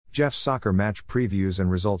Jeff's Soccer Match Previews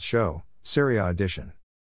and Results Show, Serie A Edition.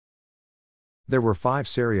 There were 5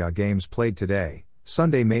 Serie A games played today,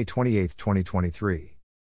 Sunday, May 28, 2023.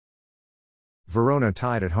 Verona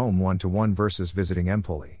tied at home 1-1 versus visiting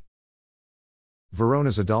Empoli.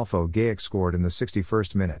 Verona's Adolfo Gajic scored in the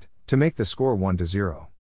 61st minute, to make the score 1-0.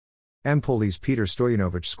 Empoli's Peter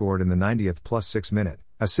Stojanovic scored in the 90th plus 6 minute,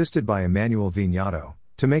 assisted by Emmanuel Vignato,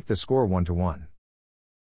 to make the score 1-1.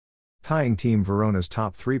 Tying team Verona's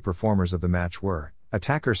top 3 performers of the match were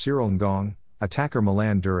attacker Cyril Ngong, attacker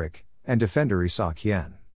Milan Duric, and defender Isak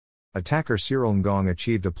Hien. Attacker Cyril Ngong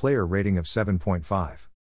achieved a player rating of 7.5.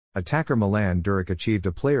 Attacker Milan Duric achieved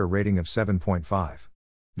a player rating of 7.5.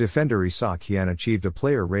 Defender Isak Hien achieved a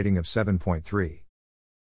player rating of 7.3.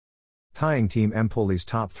 Tying team Empoli's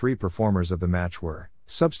top 3 performers of the match were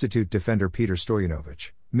substitute defender Peter Stojanovic,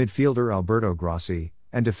 midfielder Alberto Grossi,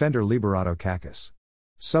 and defender Liberato Kakis.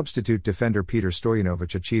 Substitute defender Peter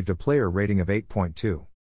Stojanovic achieved a player rating of 8.2.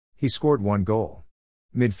 He scored 1 goal.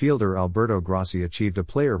 Midfielder Alberto Grossi achieved a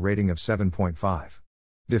player rating of 7.5.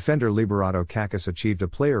 Defender Liberato Kakis achieved a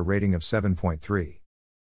player rating of 7.3.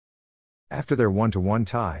 After their 1-1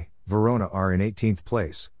 tie, Verona are in 18th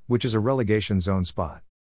place, which is a relegation zone spot.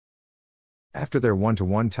 After their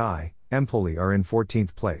 1-1 tie, Empoli are in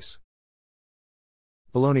 14th place.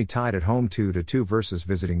 Bologna tied at home 2-2 versus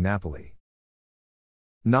visiting Napoli.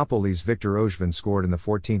 Napoli's Victor Osimhen scored in the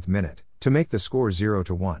 14th minute, to make the score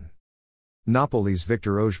 0-1. Napoli's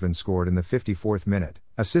Victor Osimhen scored in the 54th minute,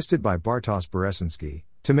 assisted by Bartosz Beresinski,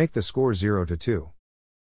 to make the score 0-2.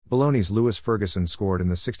 Bologna's Lewis Ferguson scored in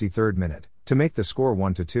the 63rd minute, to make the score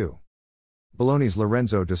 1-2. Bologna's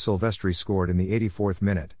Lorenzo De Silvestri scored in the 84th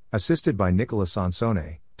minute, assisted by Nicola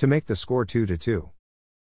Sansone, to make the score 2-2.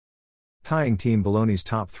 Tying team Bologna's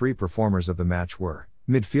top 3 performers of the match were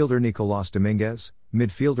midfielder Nicolas Dominguez,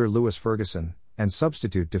 midfielder Lewis Ferguson, and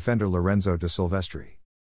substitute defender Lorenzo De Silvestri.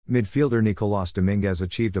 Midfielder Nicolas Dominguez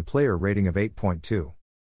achieved a player rating of 8.2.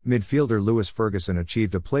 Midfielder Lewis Ferguson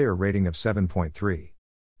achieved a player rating of 7.3.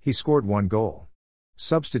 He scored 1 goal.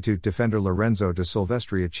 Substitute defender Lorenzo De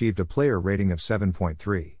Silvestri achieved a player rating of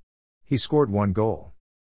 7.3. He scored 1 goal.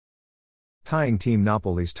 Tying team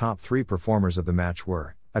Napoli's top 3 performers of the match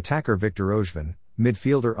were attacker Victor Osimhen,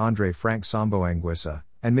 midfielder Andre Frank Sambo Anguissa,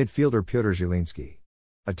 and midfielder Piotr Zielinski.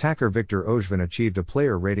 Attacker Victor Osimhen achieved a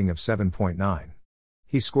player rating of 7.9.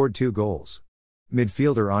 He scored 2 goals.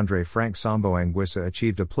 Midfielder Andre Frank Sambo Anguissa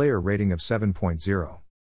achieved a player rating of 7.0.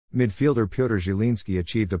 Midfielder Piotr Zielinski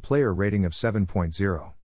achieved a player rating of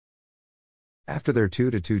 7.0. After their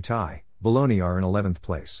 2-2 tie, Bologna are in 11th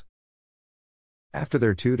place. After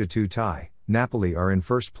their 2-2 tie, Napoli are in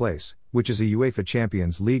 1st place, which is a UEFA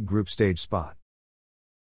Champions League group stage spot.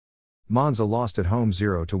 Monza lost at home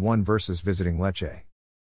 0-1 versus visiting Lecce.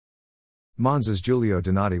 Monza's Giulio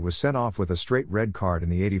Donati was sent off with a straight red card in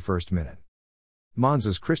the 81st minute.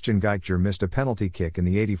 Monza's Christian Geiger missed a penalty kick in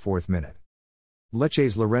the 84th minute.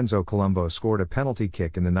 Lecce's Lorenzo Colombo scored a penalty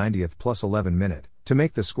kick in the 90th plus 11 minute, to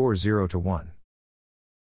make the score 0-1.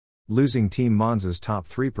 Losing team Monza's top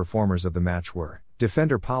 3 performers of the match were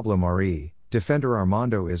defender Pablo Mari, defender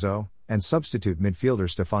Armando Izzo, and substitute midfielder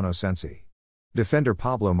Stefano Sensi. Defender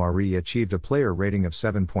Pablo Mari achieved a player rating of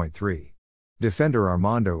 7.3. Defender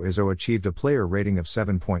Armando Izzo achieved a player rating of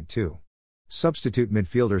 7.2. Substitute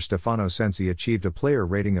midfielder Stefano Sensi achieved a player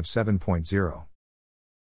rating of 7.0.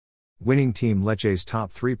 Winning team Lecce's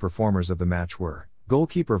top 3 performers of the match were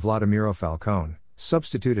goalkeeper Vladimiro Falcone,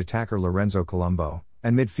 substitute attacker Lorenzo Colombo,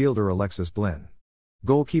 and midfielder Alexis Blin.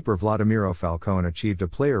 Goalkeeper Vladimiro Falcone achieved a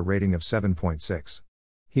player rating of 7.6.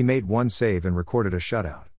 He made 1 save and recorded a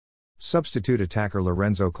shutout. Substitute attacker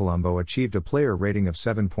Lorenzo Colombo achieved a player rating of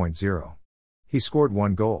 7.0. He scored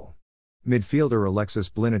 1 goal. Midfielder Alexis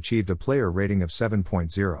Blin achieved a player rating of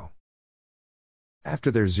 7.0. After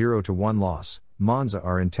their 0-1 loss, Monza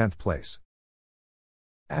are in 10th place.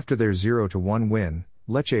 After their 0-1 win,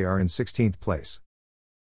 Lecce are in 16th place.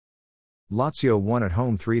 Lazio won at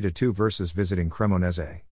home 3-2 versus visiting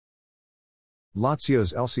Cremonese.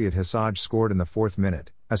 Lazio's Elsiad Hassaj scored in the 4th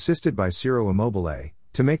minute, assisted by Ciro Immobile,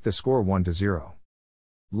 to make the score 1-0.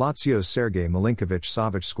 Lazio's Sergej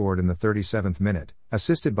Milinkovic-Savic scored in the 37th minute,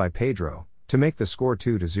 assisted by Pedro, to make the score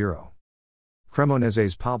 2-0.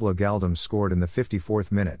 Cremonese's Pablo Galdam scored in the 54th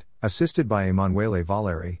minute, assisted by Emanuele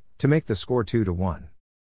Valeri, to make the score 2-1.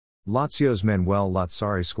 Lazio's Manuel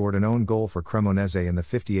Lazzari scored an own goal for Cremonese in the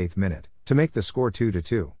 58th minute, to make the score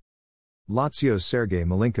 2-2. Lazio's Sergej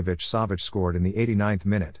Milinkovic-Savic scored in the 89th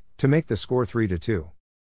minute, to make the score 3-2.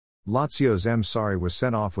 Lazio's M. Sarri was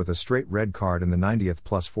sent off with a straight red card in the 90th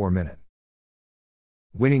plus 4 minute.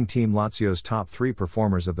 Winning team Lazio's top 3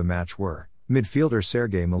 performers of the match were Midfielder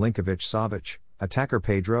Sergej Milinkovic-Savic, attacker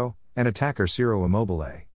Pedro, and attacker Ciro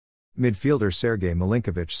Immobile. Midfielder Sergej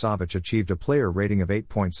Milinkovic-Savic achieved a player rating of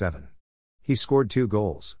 8.7. He scored 2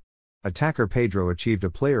 goals. Attacker Pedro achieved a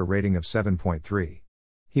player rating of 7.3.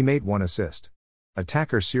 He made 1 assist.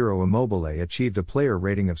 Attacker Ciro Immobile achieved a player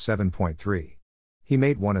rating of 7.3. He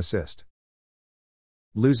made 1 assist.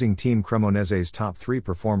 Losing team Cremonese's top 3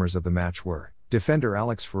 performers of the match were defender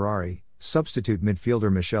Alex Ferrari, substitute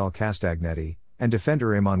midfielder Michel Castagnetti, and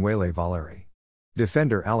defender Emanuele Valeri.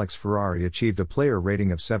 Defender Alex Ferrari achieved a player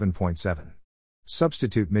rating of 7.7.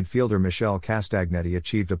 Substitute midfielder Michel Castagnetti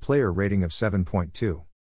achieved a player rating of 7.2.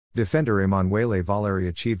 Defender Emanuele Valeri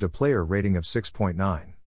achieved a player rating of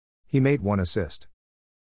 6.9. He made 1 assist.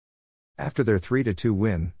 After their 3-2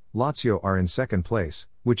 win, Lazio are in second place,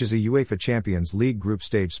 which is a UEFA Champions League group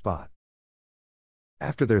stage spot.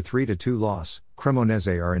 After their 3-2 loss,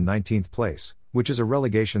 Cremonese are in 19th place, which is a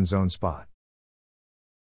relegation zone spot.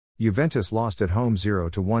 Juventus lost at home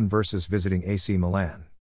 0-1 versus visiting AC Milan.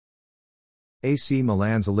 AC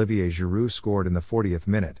Milan's Olivier Giroud scored in the 40th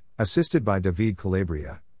minute, assisted by David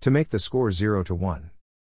Calabria, to make the score 0-1.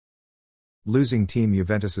 Losing team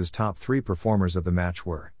Juventus's top 3 performers of the match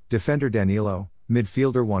were defender Danilo,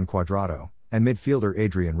 midfielder Juan Cuadrado, and midfielder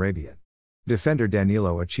Adrian Rabiot. Defender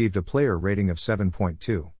Danilo achieved a player rating of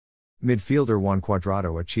 7.2. Midfielder Juan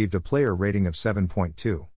Cuadrado achieved a player rating of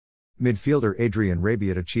 7.2. Midfielder Adrian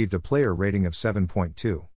Rabiot achieved a player rating of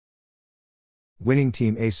 7.2. Winning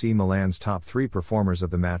team AC Milan's top 3 performers of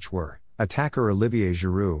the match were attacker Olivier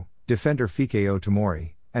Giroud, defender Fikayo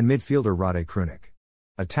Tomori, and midfielder Rade Krunic.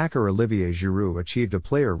 Attacker Olivier Giroud achieved a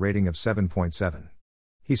player rating of 7.7.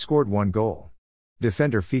 He scored 1 goal.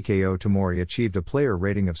 Defender Fikayo Tomori achieved a player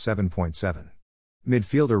rating of 7.7.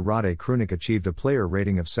 Midfielder Rade Krunic achieved a player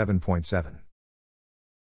rating of 7.7.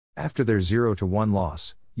 After their 0-1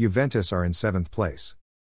 loss, Juventus are in 7th place.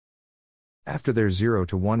 After their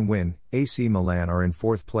 0-1 win, AC Milan are in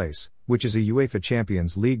 4th place, which is a UEFA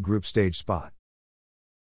Champions League group stage spot.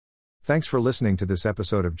 Thanks for listening to this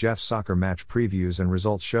episode of Jeff's Soccer Match Previews and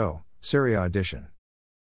Results Show, Serie A edition.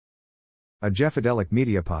 A Jeffadelic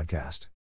Media Podcast.